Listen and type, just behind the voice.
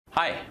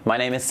Hi, my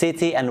name is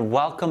Siti and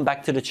welcome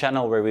back to the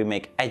channel where we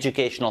make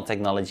educational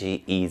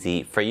technology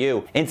easy for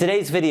you. In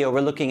today's video,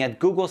 we're looking at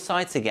Google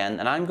Sites again,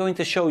 and I'm going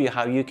to show you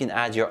how you can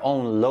add your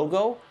own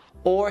logo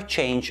or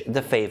change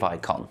the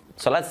favicon.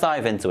 So let's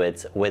dive into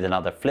it with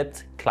another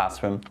flipped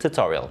classroom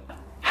tutorial.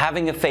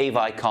 Having a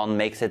favicon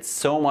makes it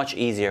so much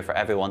easier for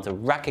everyone to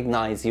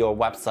recognize your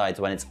website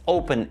when it's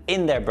open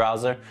in their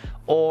browser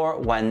or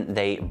when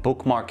they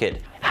bookmark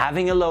it.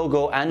 Having a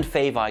logo and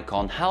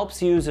favicon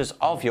helps users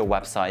of your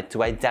website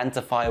to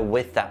identify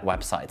with that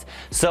website.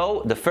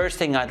 So the first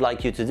thing I'd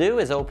like you to do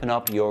is open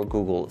up your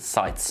Google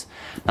Sites.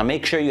 Now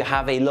make sure you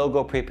have a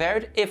logo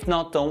prepared. If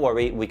not, don't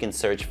worry, we can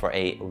search for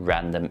a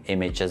random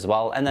image as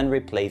well and then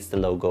replace the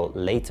logo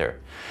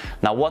later.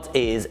 Now what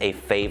is a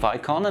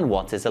favicon and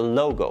what is a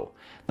logo?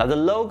 Now the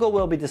logo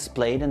will be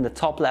displayed in the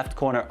top left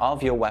corner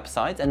of your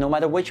website, and no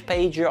matter which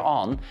page you're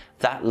on,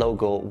 that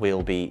logo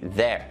will be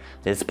there.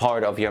 It's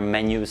part of your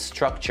menu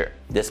structure.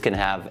 This can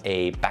have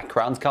a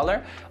background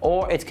color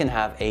or it can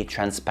have a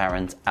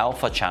transparent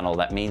alpha channel.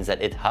 That means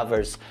that it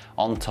hovers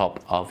on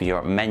top of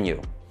your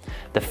menu.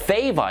 The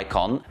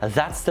favicon,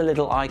 that's the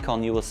little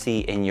icon you will see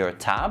in your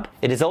tab.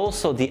 It is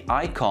also the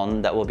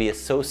icon that will be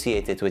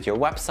associated with your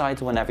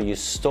website whenever you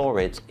store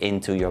it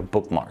into your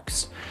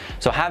bookmarks.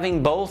 So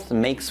having both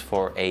makes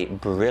for a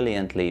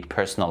brilliantly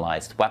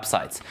personalized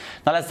website.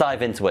 Now let's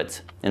dive into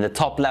it. In the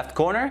top left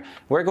corner,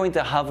 we're going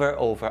to hover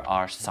over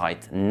our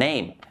site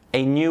name.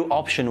 A new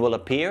option will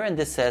appear and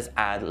this says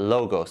add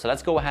logo. So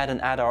let's go ahead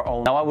and add our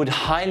own. Now I would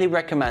highly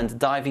recommend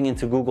diving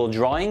into Google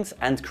Drawings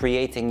and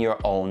creating your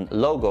own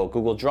logo.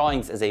 Google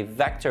Drawings is a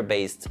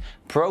vector-based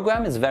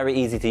program. It's very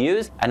easy to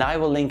use, and I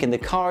will link in the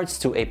cards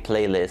to a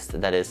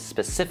playlist that is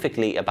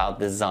specifically about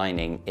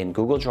designing in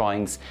Google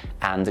Drawings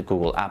and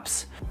Google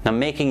Apps. Now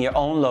making your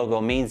own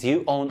logo means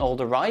you own all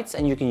the rights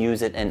and you can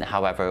use it in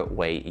however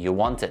way you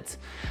want it.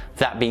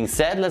 That being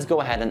said, let's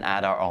go ahead and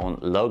add our own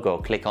logo.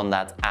 Click on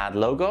that add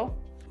logo.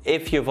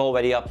 If you've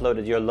already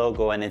uploaded your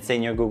logo and it's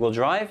in your Google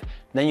Drive,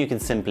 then you can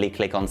simply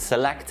click on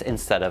select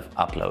instead of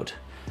upload.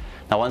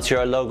 Now once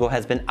your logo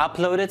has been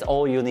uploaded,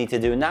 all you need to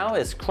do now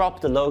is crop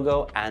the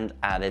logo and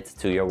add it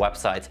to your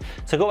website.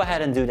 So go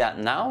ahead and do that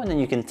now, and then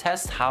you can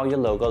test how your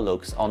logo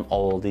looks on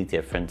all the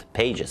different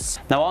pages.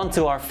 Now on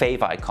to our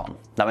favicon.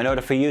 Now in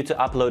order for you to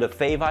upload a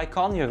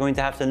favicon, you're going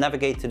to have to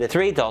navigate to the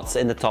three dots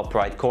in the top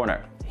right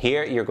corner.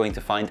 Here you're going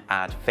to find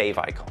add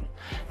favicon.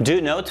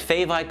 Do note,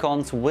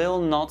 favicons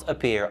will not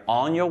appear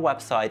on your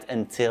website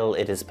until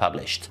it is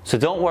published. So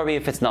don't worry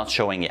if it's not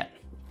showing yet.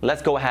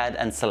 Let's go ahead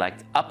and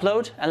select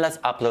upload, and let's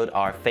upload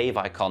our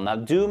favicon. Now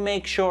do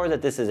make sure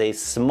that this is a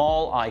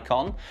small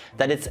icon,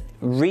 that it's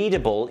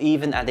readable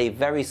even at a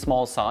very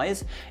small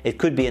size. It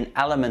could be an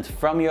element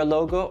from your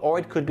logo, or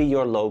it could be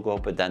your logo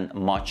but then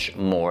much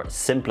more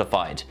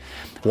simplified.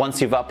 Once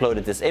you've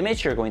uploaded this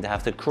image, you're going to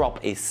have to crop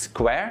a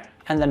square,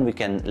 and then we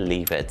can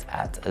leave it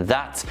at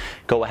that.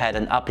 Go ahead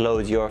and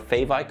upload your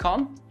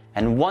favicon.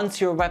 And once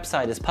your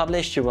website is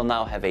published, you will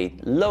now have a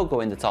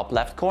logo in the top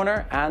left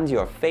corner and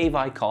your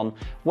favicon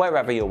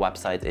wherever your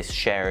website is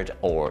shared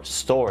or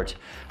stored.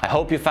 I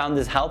hope you found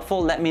this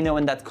helpful. Let me know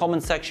in that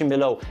comment section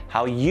below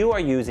how you are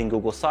using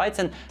Google Sites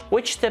and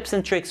which tips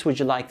and tricks would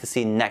you like to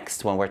see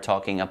next when we're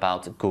talking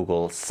about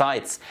Google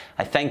Sites.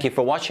 I thank you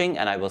for watching,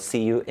 and I will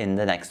see you in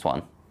the next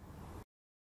one.